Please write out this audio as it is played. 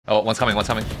Oh, one's coming, one's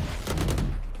coming.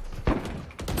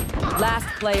 Last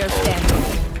player standing.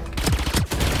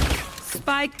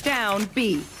 Spike down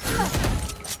B.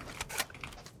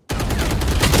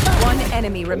 One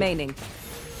enemy remaining.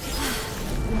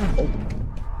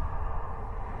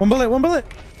 One bullet, one bullet.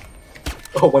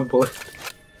 Oh, one bullet.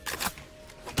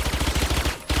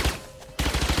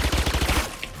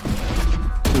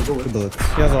 Two bullets.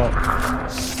 He has all.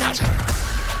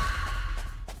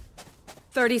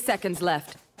 30 seconds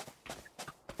left.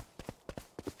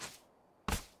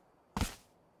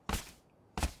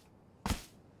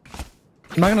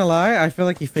 I'm not gonna lie, I feel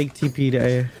like he faked TP'd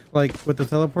A, like with the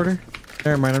teleporter.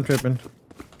 Never mind, I'm tripping.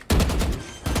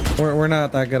 We're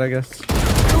not that good, I guess.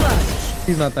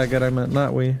 He's not that good, I meant,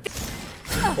 not we.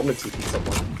 I'm gonna TP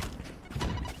someone.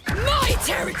 My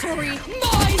territory!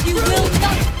 Mine! You will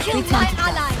not kill my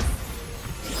allies!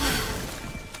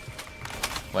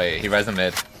 Wait, he res the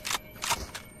mid.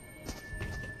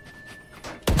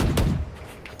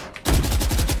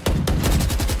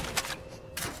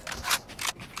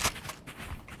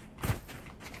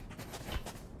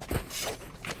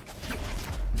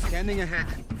 Standing ahead.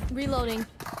 Reloading.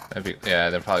 Maybe, yeah,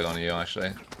 they're probably going to you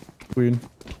actually. Weird.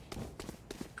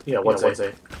 Yeah, one's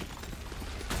A.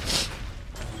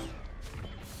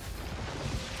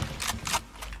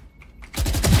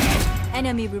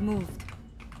 Enemy removed.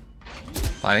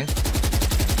 Lining.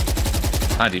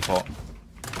 On default.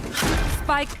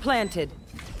 Spike planted.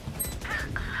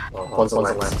 One's on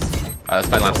lamps. Let's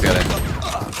fight lamps together.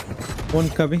 One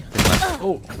cubby.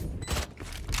 Oh.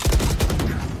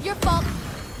 Your fault.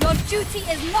 Your duty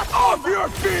is not Off over. your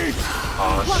feet!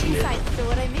 Oh, Walk shit. inside. So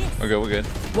what I missed. We're good, we're good.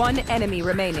 One enemy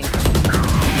remaining.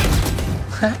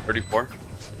 34.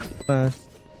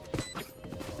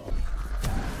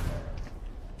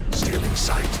 Stealing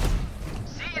sight.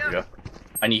 There we go.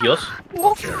 I need heals.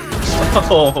 Carriers.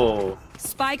 Oh.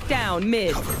 Spike down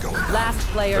mid. Cover going out. Last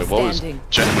player Wait, what was standing.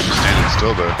 Jen was just standing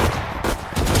still there.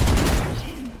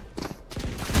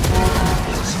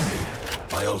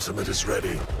 My ultimate is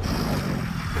ready.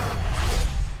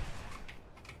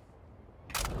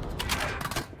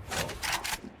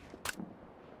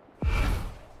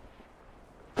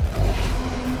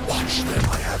 Watch them,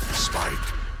 I have the spike.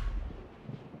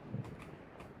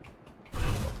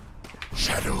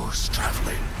 Shadows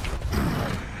traveling.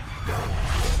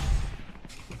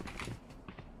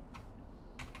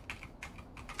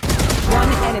 One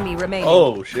enemy remaining.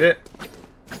 Oh shit.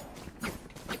 I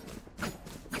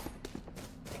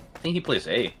think he plays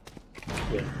A.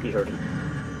 Yeah, he heard him.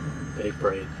 Big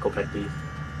brain. Go back B.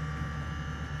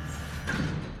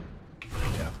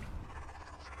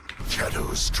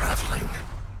 Shadows traveling.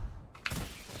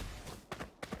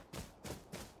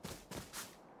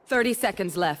 30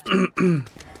 seconds left.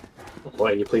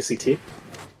 Why, you play CT? You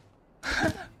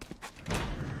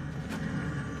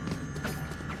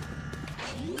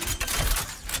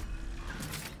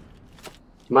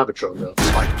might have a drone though.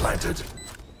 Spike planted.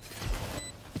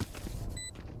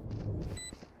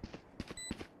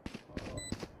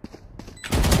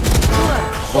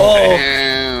 Oh.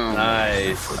 Damn.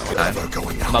 Nice. Forever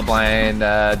going I'm out. a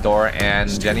blind Door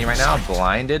and Jenny right now.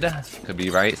 Blinded. Could be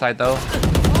right side though.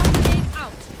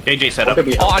 KJ set up. Could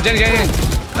be Oh, Jenny, Jenny!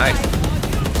 Nice.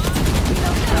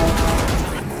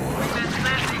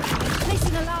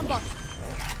 Placing alarm bot.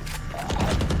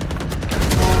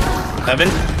 7.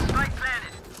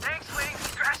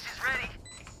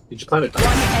 Did you plant it? One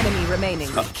enemy remaining.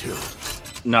 Killed.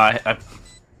 No,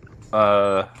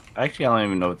 actually I don't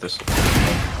even know what this is.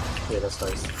 Yeah, that's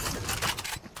nice.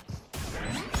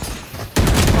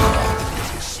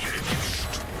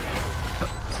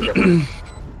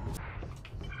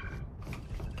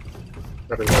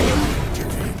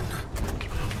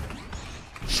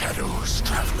 Shadows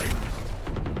traveling.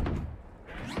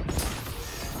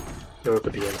 There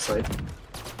could be inside.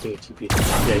 TP.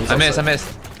 Yeah, he's I missed, I outside.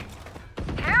 missed.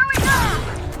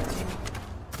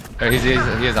 Oh, he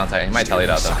is on site. He might tell you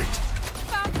that though.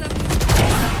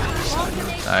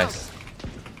 Nice.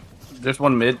 There's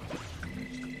one mid.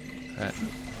 Right.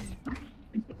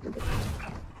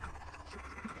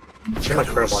 Check my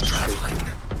prayer watch.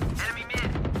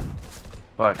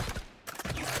 Fuck.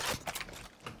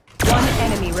 One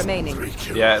enemy remaining.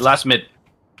 Yeah, last mid.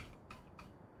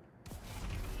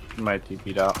 Might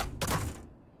TP'd out.